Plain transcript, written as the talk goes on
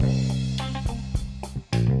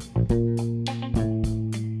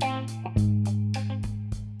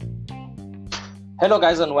Hello,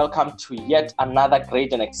 guys, and welcome to yet another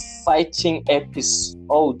great and exciting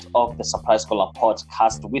episode of the Surprise Scholar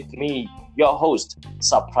podcast with me, your host,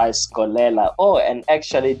 Surprise Scholar. And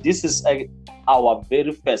actually, this is our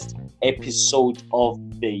very first episode of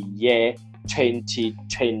the year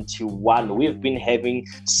 2021. We've been having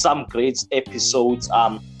some great episodes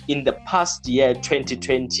in the past year,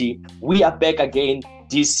 2020. We are back again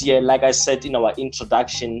this year, like I said in our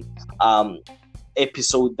introduction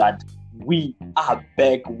episode, that we are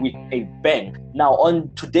back with a bang. Now,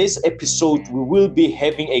 on today's episode, we will be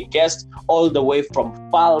having a guest all the way from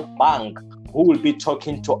Vaalbank, who will be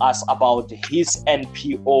talking to us about his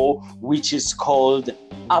NPO, which is called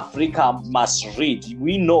Africa Must Read.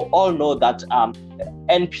 We all know that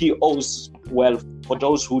NPOs, well, for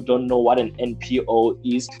those who don't know what an NPO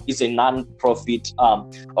is a non-profit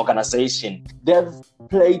organization. They've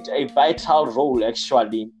played a vital role,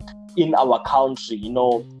 actually, in our country.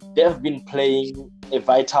 They've been playing a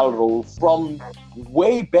vital role from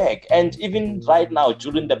way back, and even right now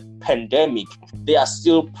during the pandemic, they are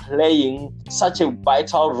still playing such a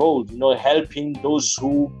vital role, helping those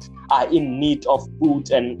who are in need of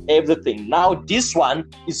food and everything. Now, this one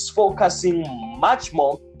is focusing much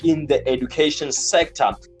more in the education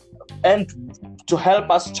sector. And to help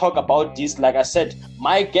us talk about this, like I said,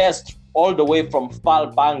 my guest all the way from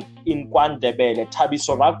Vaalbank in KwaNdebele,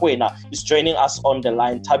 Thabiso Rakwena, is joining us on the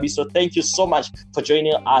line. Thabiso, thank you so much for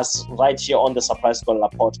joining us right here on the Surprise Scholar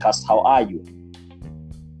podcast. How are you?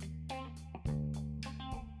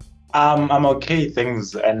 I'm okay,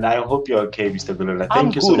 thanks, and I hope you're okay, Mr. Gulula.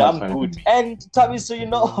 Thank you so much. I'm good. And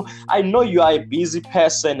Thabiso, I know you are a busy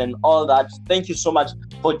person and all that. Thank you so much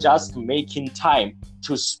for just making time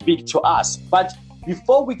to speak to us. But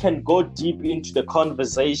before we can go deep into the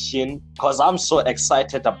conversation, because I'm so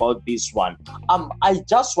excited about this one, I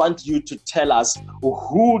just want you to tell us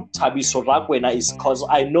who Thabiso Rakwena is, because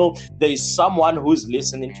I know there is someone who's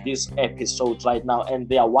listening to this episode right now and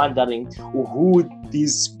they are wondering who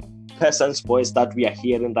this person's voice that we are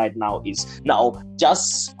hearing right now is. Now,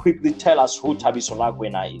 just quickly tell us who Thabiso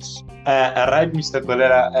Rakwena is. Right, Mr.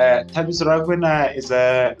 Kolera. Thabiso Rakwena is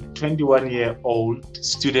a 21-year-old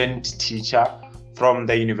student teacher from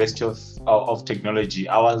the University of Technology.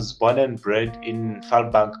 I was born and bred in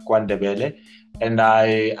Vaalbank, KwaNdebele, and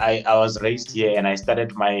I was raised here, and I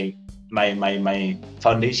started my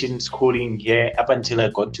foundation schooling here up until I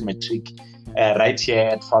got to matric right here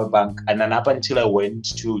at Vaalbank, and then up until I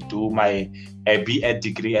went to do my B.Ed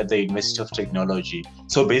degree at the University of Technology.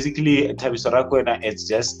 So basically, Thabiso Rakwena is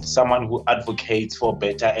just someone who advocates for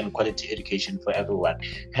better and quality education for everyone.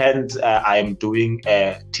 Hence, I am doing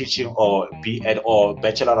teaching or B.Ed or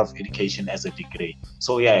Bachelor of Education as a degree.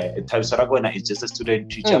 So yeah, Thabiso Rakwena is just a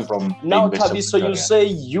student teacher from now, Thabiso, you say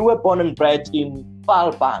you were born and bred in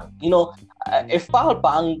Vaalbank. A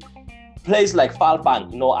Vaalbank place like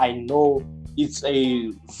Vaalbank, I know it's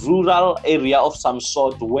a rural area of some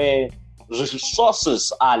sort where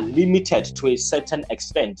resources are limited to a certain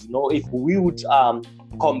extent. If we would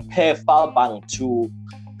compare Vaalbank to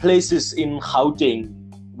places in Gauteng,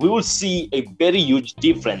 we will see a very huge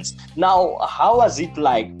difference. Now, how was it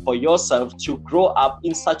like for yourself to grow up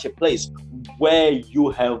in such a place where you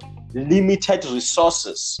have limited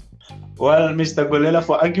resources? Well, Mr. Golela,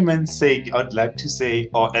 for argument's sake, I'd like to say,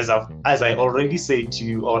 or as I already say to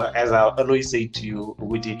you, or as I always say to you,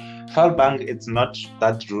 Witty, Vaalbank, it's not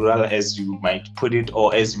that rural as you might put it,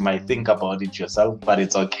 or as you might think about it yourself, but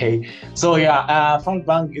it's okay. So yeah,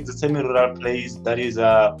 Vaalbank is a semi-rural place that is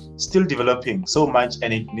still developing so much,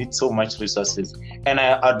 and it needs so much resources. And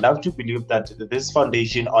I'd love to believe that this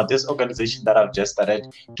foundation or this organization that I've just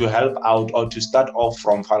started to help out or to start off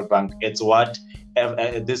from Vaalbank, it's what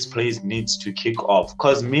this place needs to kick off,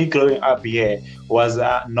 because me growing up here was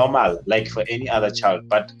normal like for any other child,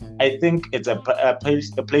 but I think it's a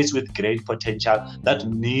place with great potential that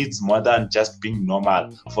needs more than just being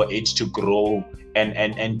normal for it to grow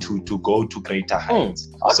and to go to greater heights.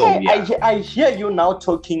 Okay, so yeah. I hear you now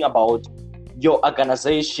talking about your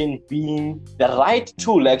organization being the right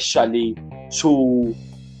tool actually to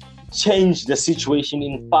change the situation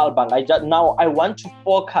in Vaalbank. I want to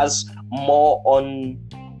focus more on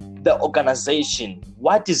the organization.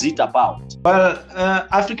 What is it about? Well,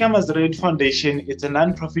 Africa Must Read Foundation, it's a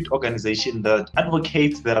non-profit organization that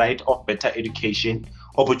advocates the right of better education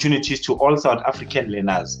opportunities to all South African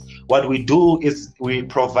learners. What we do is we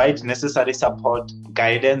provide necessary support,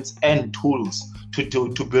 guidance, and tools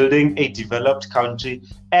to building a developed country,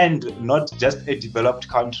 and not just a developed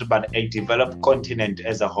country, but a developed continent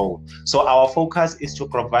as a whole. So our focus is to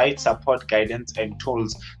provide support, guidance, and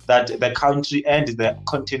tools that the country and the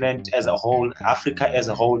continent as a whole, Africa as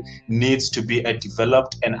a whole, needs to be a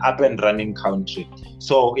developed and up and running country.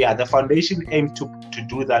 So yeah, the foundation aims to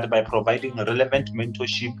do that by providing relevant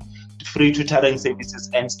mentorship, free tutoring services,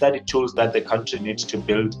 and study tools that the country needs to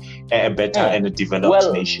build a better and a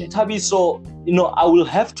developed nation. Tabi, so I will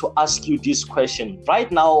have to ask you this question.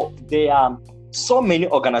 Right now, there are so many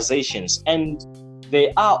organizations, and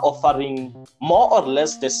they are offering more or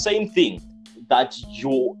less the same thing that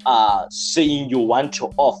you are saying you want to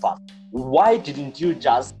offer. Why didn't you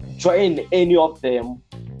just join any of them,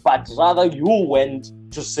 but rather you went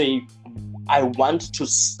to say, I want to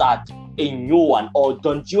start a new one? Or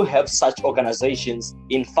don't you have such organizations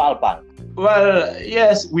in Falbank? Well,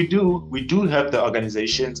 yes, we do. We do have the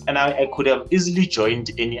organizations, and I could have easily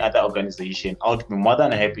joined any other organization. I would be more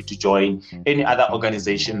than happy to join any other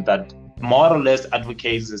organization that more or less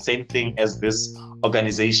advocates the same thing as this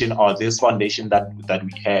organization or this foundation that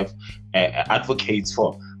we have advocates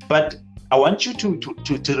for. But I want you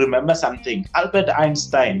to remember something. Albert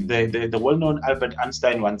Einstein, the well-known Albert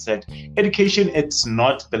Einstein, once said, education, it's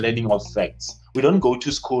not the learning of facts. We don't go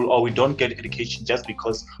to school or we don't get education just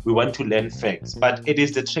because we want to learn facts, but it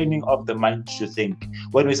is the training of the mind to think.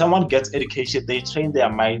 When someone gets education, they train their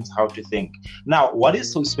minds how to think. Now, what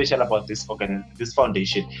is so special about this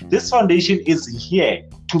foundation? This foundation is here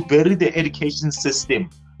to bury the education system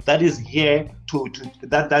that is here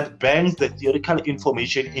that bangs the theoretical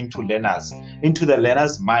information into the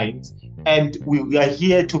learners' minds. And we are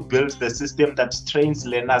here to build the system that trains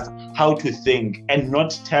learners how to think and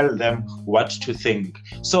not tell them what to think.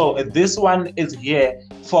 So this one is here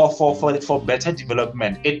for better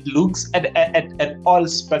development. It looks at all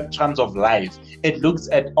spectrums of life. It looks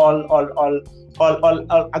at all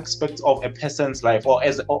aspects of a person's life or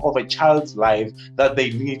of a child's life that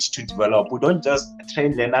they need to develop. We don't just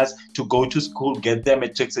train learners to go to school, get their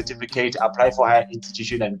matric certificate, apply for higher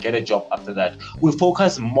institution, and get a job after that. We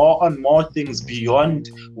focus more on more things beyond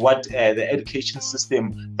what the education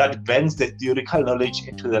system that bangs the theoretical knowledge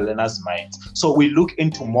into the learner's minds. So we look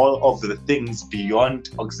into more of the things beyond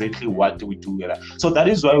exactly what we do here. So that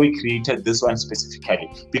is why we created this one specifically,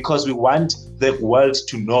 because we want the world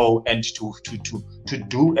to know and to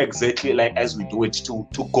do exactly like as we do it, to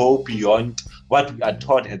go beyond what we are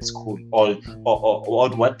taught at school or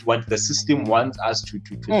what the system wants us to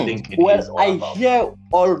think it is all about. I hear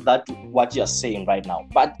all that what you're saying right now,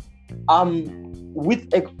 but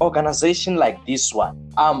with an organization like this one,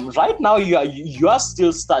 right now you are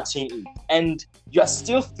still starting it, and you are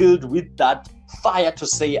still filled with that fire to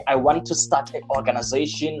say, I want to start an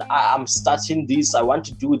organization, I'm starting this, I want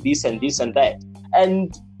to do this and this and that.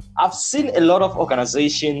 And I've seen a lot of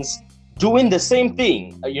organizations doing the same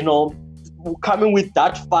thing, coming with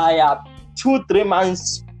that fire 2-3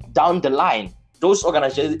 months down the line. Those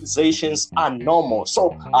organizations are normal.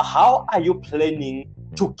 So how are you planning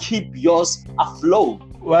to keep yours afloat?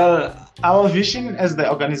 Well, our vision as the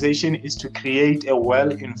organization is to create a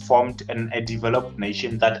well-informed and a developed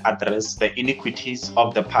nation that address the inequities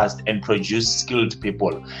of the past and produce skilled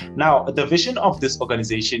people. Now, the vision of this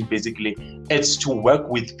organization basically is to work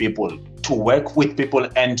with people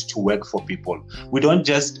and to work for people. We don't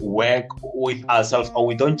just work with ourselves, or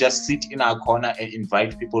we don't just sit in our corner and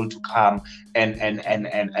invite people to come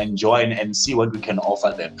and join and see what we can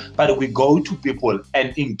offer them. But we go to people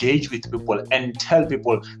and engage with people and tell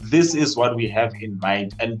people, this is what we have in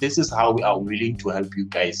mind, and this is how we are willing to help you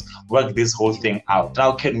guys work this whole thing out.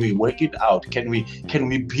 Now, can we work it out? Can we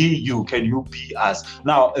be you? Can you be us?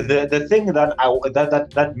 Now, the thing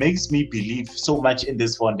that makes me believe so much in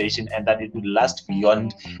this foundation and that it will last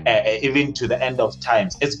beyond even to the end of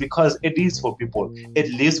times, it's because it is for people.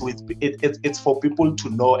 It's for people to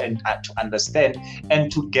know and to understand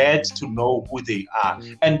and to get to know who they are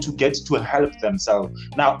and to get to help themselves.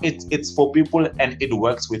 Now, it's for people and it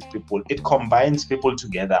works with people. It combines people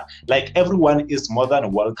together. Like, everyone is more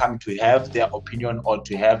than welcome to have their opinion or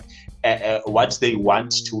to have what they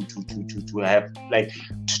want to have, like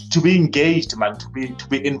to be engaged, man, to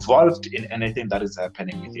be involved in anything that is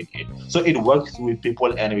happening within it. So it works with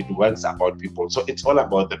people and it works about people. So it's all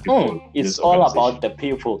about the people. It's all about the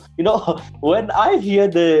people. When I hear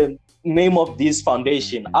the name of this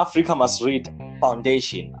foundation, Africa Must Read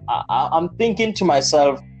Foundation, I'm thinking to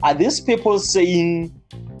myself, are these people saying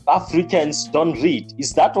Africans don't read?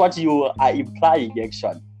 Is that what you are implying,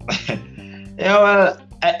 actually? Yeah, well,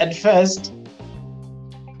 at first,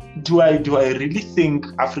 do I really think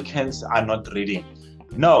Africans are not reading?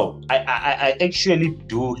 No, I actually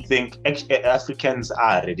do think Africans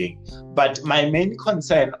are reading. But my main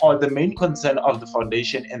concern, or the main concern of the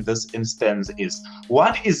foundation in this instance, is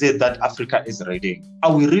what is it that Africa is reading?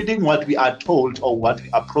 Are we reading what we are told or what we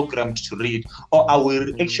are programmed to read? Or are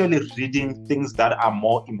we actually reading things that are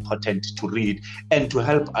more important to read and to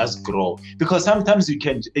help us grow? Because sometimes you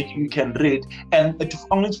can read and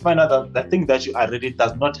only to find out that the thing that you are reading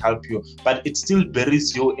does not help you, but it still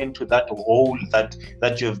buries you into that hole that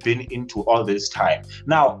you have been into all this time.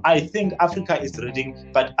 Now, I think Africa is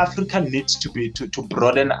reading, but Africa needs to be to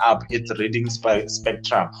broaden up its reading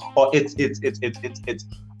spectrum, or its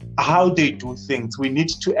how they do things. We need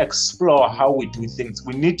to explore how we do things.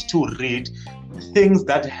 We need to read things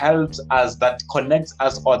that helps us, that connects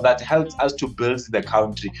us, or that helps us to build the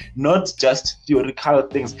country, not just theoretical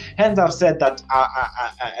things. Hence, I've said that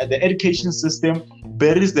the education system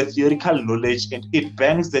buries the theoretical knowledge and it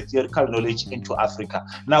bangs the theoretical knowledge into Africa.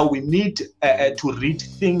 Now we need to read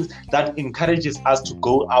things that encourages us to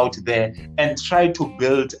go out there and try to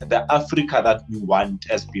build the Africa that we want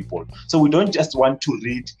as people. So we don't just want to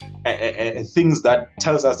read things that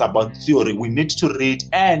tells us about theory. We need to read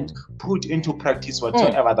and put into practice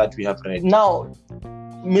whatsoever that we have read. Now,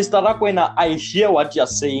 Mr. Rakwena, I hear what you're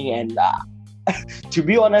saying, and to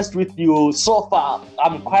be honest with you, so far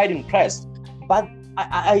I'm quite impressed. But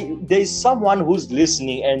there's someone who's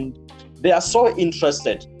listening and they are so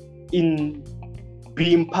interested in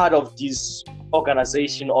being part of this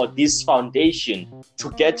organization or this foundation to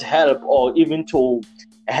get help or even to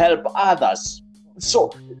help others. So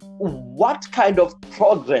what kind of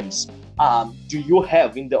programs do you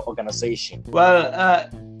have in the organization? Well,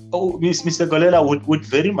 Mr. Golela would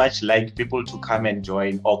very much like people to come and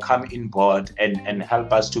join or come in board and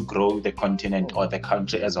help us to grow the continent or the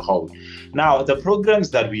country as a whole. Now, the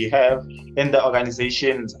programs that we have in the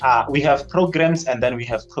organizations, we have programs and then we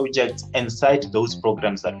have projects inside those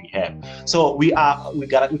programs that we have. So we're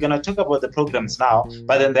gonna talk about the programs now,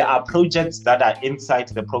 but then there are projects that are inside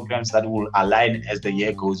the programs that will align as the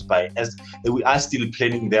year goes by, as we are still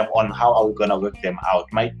planning them on how are we gonna work them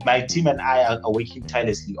out. My team and I are working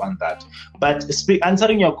tirelessly on that. But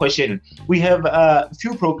answering your question, we have a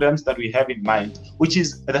few programs that we have in mind, which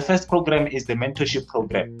is the first program is the mentorship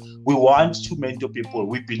program. We want to mentor people.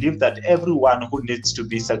 We believe that everyone who needs to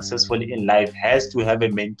be successful in life has to have a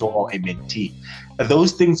mentor or a mentee.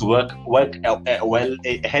 Those things work well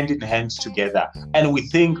hand in hand together, and we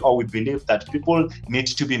think or we believe that people need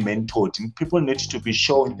to be mentored, people need to be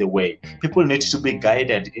shown the way, people need to be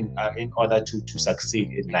guided in order to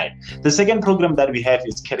succeed in life. The second program that we have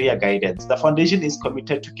is career guidance. The foundation is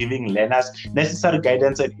committed to giving learners necessary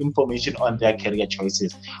guidance and information on their career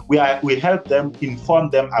choices. We help them,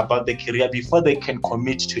 inform them about the career before they can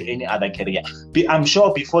commit to any other career. I'm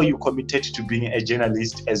sure before you committed to being a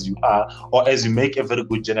journalist as you are, or as you make a very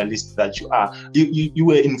good journalist that you are, you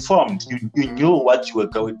were informed, you knew what you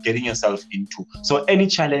were getting yourself into. So any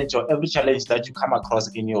challenge or every challenge that you come across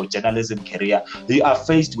in your journalism career, you are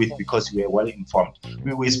faced with because you were well informed.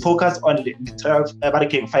 We focus on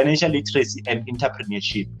financial literacy and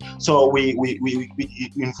entrepreneurship. So we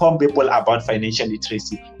inform people about financial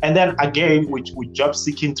literacy. And then again, with job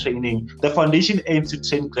seeking training, the foundation aims to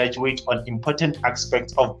train graduates on important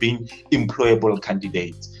aspects of being employable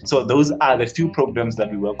candidates. So those are the few programs that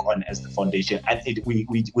we work on as the foundation, and we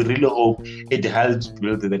really hope it helps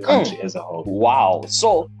build the country as a whole. Wow.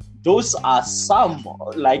 So those are some,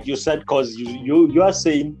 like you said, because you are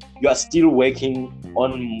saying you are still working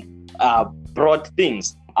on broad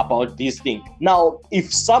things about this thing. Now,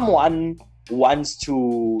 if someone wants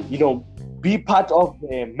to, be part of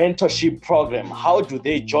a mentorship program, how do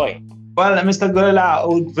they join? Well, Mr. Gorilla, I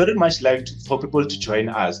would very much like for people to join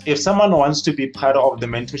us. If someone wants to be part of the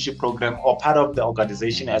mentorship program or part of the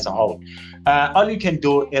organization as a whole, all you can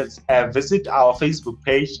do is visit our Facebook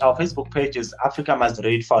page. Our Facebook page is Africa Must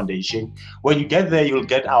Read Foundation. When you get there, you'll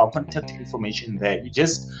get our contact information there. You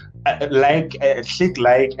just click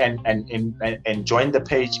like and join the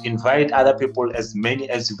page. Invite other people, as many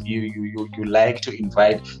as you like to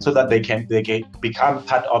invite, so that they can become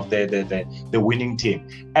part of the winning team.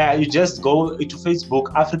 You just go to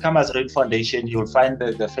Facebook, Africa Must Read Foundation. You'll find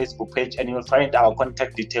the Facebook page, and you'll find our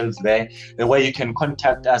contact details there, where you can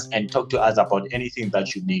contact us and talk to us about anything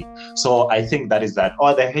that you need. So I think that is that.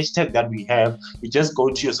 Or the hashtag that we have, you just go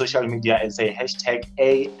to your social media and say hashtag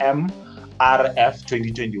AMRF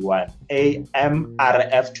 2021,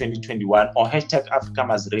 AMRF 2021, or hashtag Africa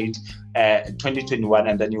Must Read 2021,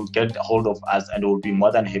 and then you'll get a hold of us, and we'll be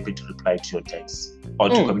more than happy to reply to your text or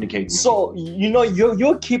to communicate with you. So,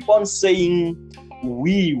 you keep on saying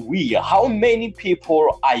we. How many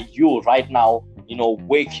people are you right now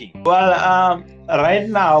working? Well, right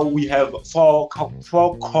now we have four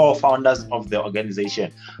co-founders of the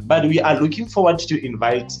organization, but we are looking forward to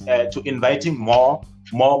inviting more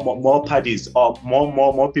parties or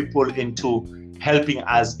more people into helping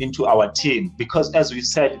us into our team, because as we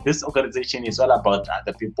said, this organization is all about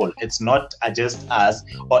other people. It's not just us,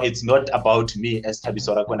 or it's not about me as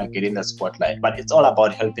Thabiso Rakwena getting the spotlight, but it's all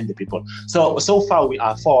about helping the people. So far we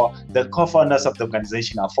are four. The co-founders of the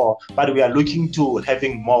organization are four, but we are looking to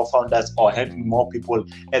having more founders or having more people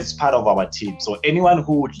as part of our team. So anyone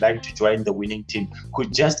who would like to join the winning team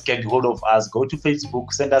could just get hold of us. Go to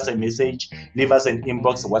Facebook, send us a message, leave us an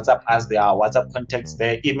inbox, WhatsApp us. There are WhatsApp contacts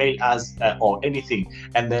there, email us or anything,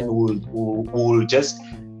 and then we'll just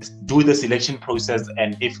do the selection process,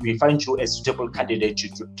 and if we find you a suitable candidate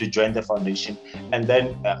to join the foundation, and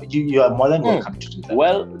then you are more than welcome to do that.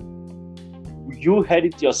 Well, you heard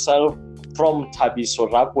it yourself from Thabiso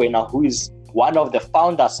Rakwena, who is one of the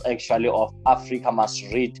founders actually of Africa Must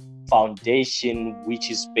Read Foundation, which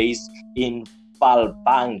is based in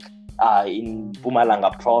Vaalbank, in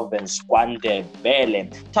Mpumalanga province, KwaNdebele.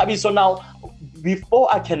 Thabiso, now before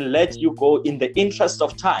I can let you go, in the interest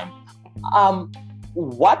of time,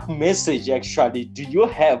 what message actually do you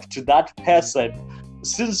have to that person,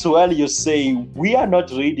 since you say we are not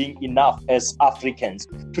reading enough as Africans,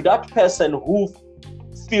 to that person who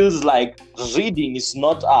feels like reading is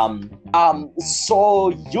not so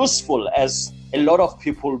useful as a lot of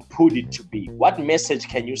people put it to be? What message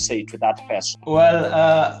can you say to that person?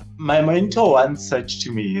 Well, my mentor once said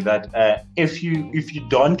to me that if you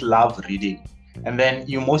don't love reading, and then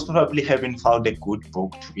you most probably haven't found a good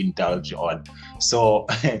book to indulge on. So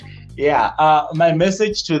my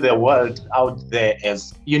message to the world out there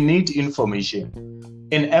is you need information.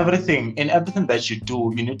 In everything that you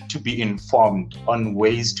do, you need to be informed on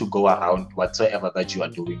ways to go around whatsoever that you are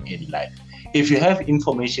doing in life. If you have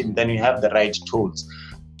information, then you have the right tools.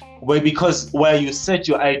 Because where you set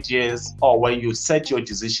your ideas or where you set your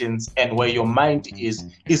decisions and where your mind is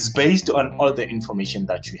based on all the information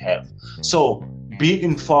that you have. So be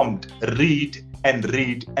informed, read and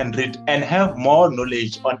have more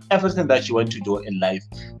knowledge on everything that you want to do in life.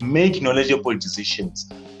 Make knowledgeable decisions,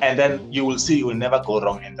 and then you will see you will never go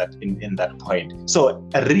wrong in that point. So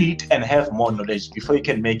read and have more knowledge before you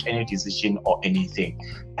can make any decision or anything.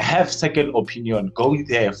 Have second opinion. Go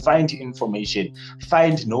there, find information,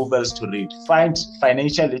 find novels to read, find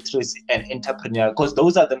financial literacy and entrepreneur, because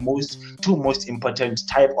those are the two most important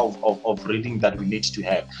type of reading that we need to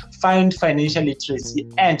have. Find financial literacy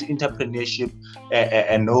and entrepreneurship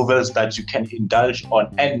and novels that you can indulge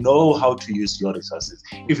on and know how to use your resources.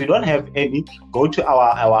 If you don't have any, go to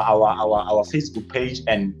our Facebook page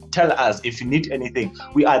and tell us if you need anything.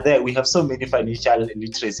 We are there. We have so many financial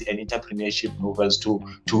literacy and entrepreneurship novels to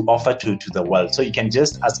offer to the world. So you can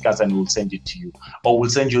just ask us and we'll send it to you, or we'll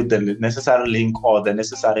send you the necessary link or the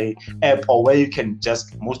necessary app, or where you can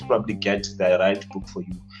just most probably get the right book for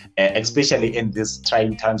you, especially in these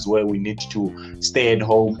trying times where we need to stay at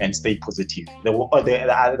home and stay positive.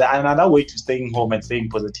 Another way to staying home and staying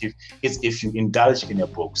positive is if you indulge in a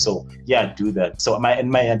book. So do that. So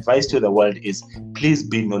my advice to the world is, please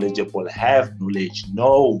be knowledgeable, have knowledge,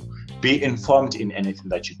 be informed in anything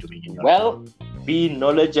that you're doing in your life. Be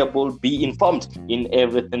knowledgeable, be informed in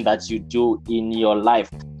everything that you do in your life.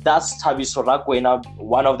 That's Thabiso Rakwena,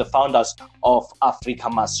 one of the founders of Africa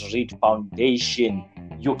Must Read Foundation.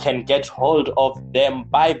 You can get hold of them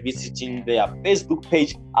by visiting their Facebook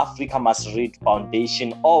page, Africa Must Read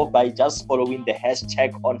Foundation, or by just following the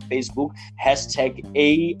hashtag on Facebook, hashtag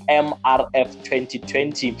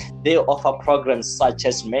AMRF2020. They offer programs such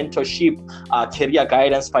as mentorship, career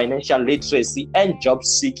guidance, financial literacy, and job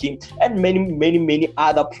seeking, and many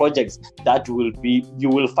other projects that you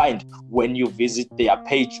will find when you visit their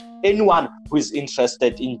page. Anyone who is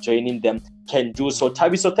interested in joining them can do so.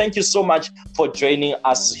 Thabiso, thank you so much for joining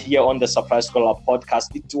us here on the Surprise Scholar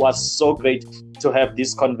podcast. It was so great to have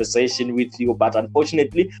this conversation with you, but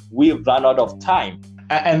unfortunately, we've run out of time.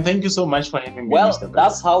 And thank you so much for having me. Well,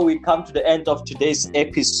 that's how we come to the end of today's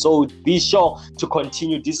episode. Be sure to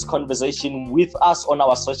continue this conversation with us on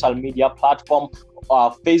our social media platform.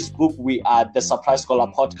 Facebook, we are the Surprise Scholar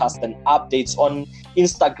podcast, and updates on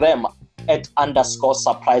Instagram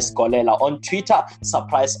 @_Surprise Golela, on Twitter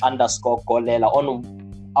Surprise_Golela. On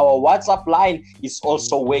our WhatsApp line is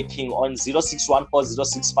also working on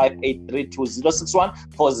 0614065832,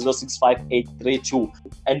 0614065832.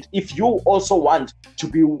 And if you also want to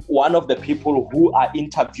be one of the people who are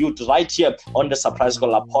interviewed right here on the Surprise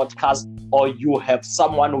Scholar podcast, or you have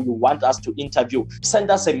someone who you want us to interview,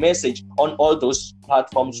 send us a message on all those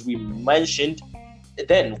platforms we mentioned.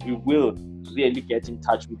 Then we will really get in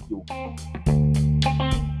touch with you.